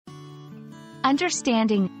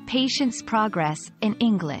Understanding patient's progress in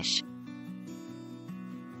English.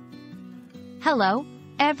 Hello,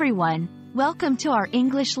 everyone. Welcome to our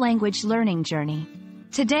English language learning journey.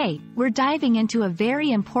 Today, we're diving into a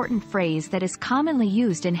very important phrase that is commonly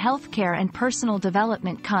used in healthcare and personal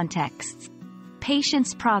development contexts: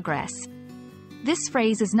 patient's progress. This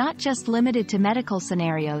phrase is not just limited to medical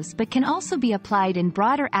scenarios but can also be applied in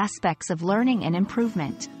broader aspects of learning and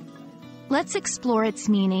improvement. Let's explore its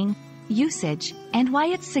meaning, usage, and why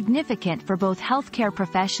it's significant for both healthcare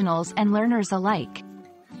professionals and learners alike.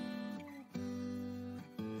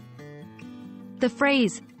 The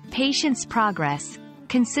phrase, patient's progress,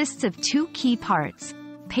 consists of two key parts: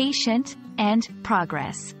 patient and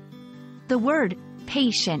progress. The word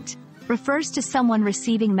patient refers to someone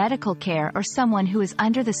receiving medical care or someone who is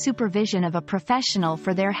under the supervision of a professional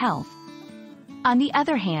for their health. On the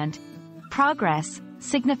other hand, progress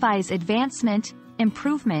signifies advancement,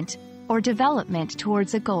 improvement, or development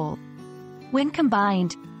towards a goal. When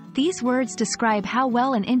combined, these words describe how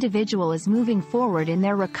well an individual is moving forward in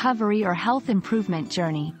their recovery or health improvement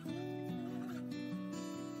journey.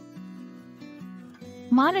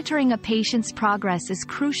 Monitoring a patient's progress is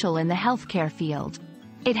crucial in the healthcare field.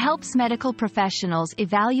 It helps medical professionals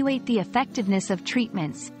evaluate the effectiveness of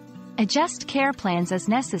treatments, adjust care plans as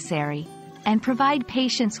necessary, and provide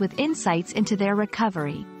patients with insights into their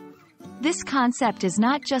recovery. This concept is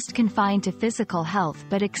not just confined to physical health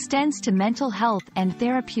but extends to mental health and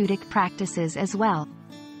therapeutic practices as well.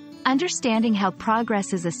 Understanding how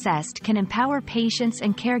progress is assessed can empower patients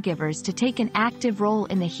and caregivers to take an active role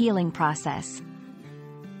in the healing process.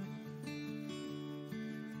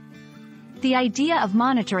 The idea of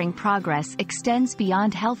monitoring progress extends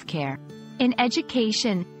beyond healthcare. In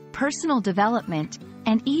education, personal development,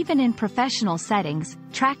 and even in professional settings,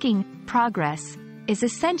 tracking progress is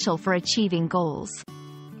essential for achieving goals.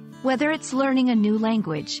 Whether it's learning a new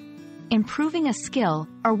language, improving a skill,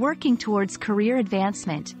 or working towards career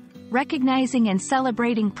advancement, recognizing and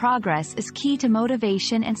celebrating progress is key to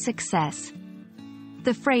motivation and success.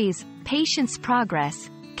 The phrase, patient's progress,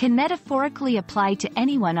 can metaphorically apply to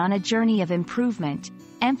anyone on a journey of improvement,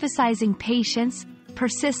 emphasizing patience,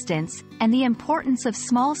 persistence, and the importance of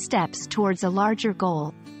small steps towards a larger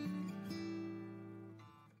goal.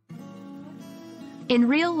 In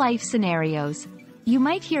real-life scenarios, you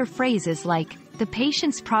might hear phrases like, "The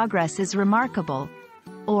patient's progress is remarkable,"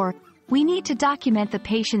 or "We need to document the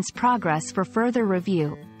patient's progress for further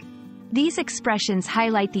review." These expressions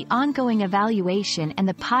highlight the ongoing evaluation and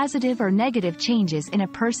the positive or negative changes in a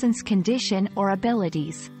person's condition or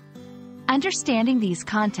abilities. Understanding these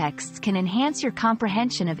contexts can enhance your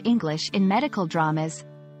comprehension of English in medical dramas,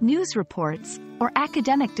 news reports, or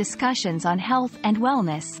academic discussions on health and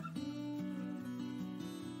wellness.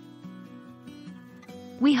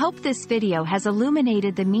 We hope this video has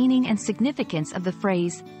illuminated the meaning and significance of the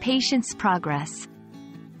phrase, patient's progress.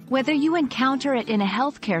 Whether you encounter it in a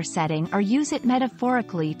healthcare setting or use it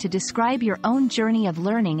metaphorically to describe your own journey of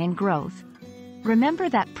learning and growth, remember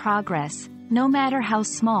that progress, no matter how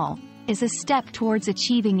small, is a step towards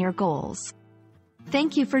achieving your goals.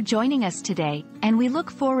 Thank you for joining us today, and we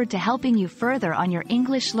look forward to helping you further on your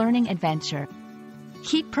English learning adventure.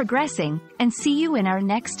 Keep progressing, and see you in our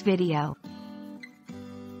next video.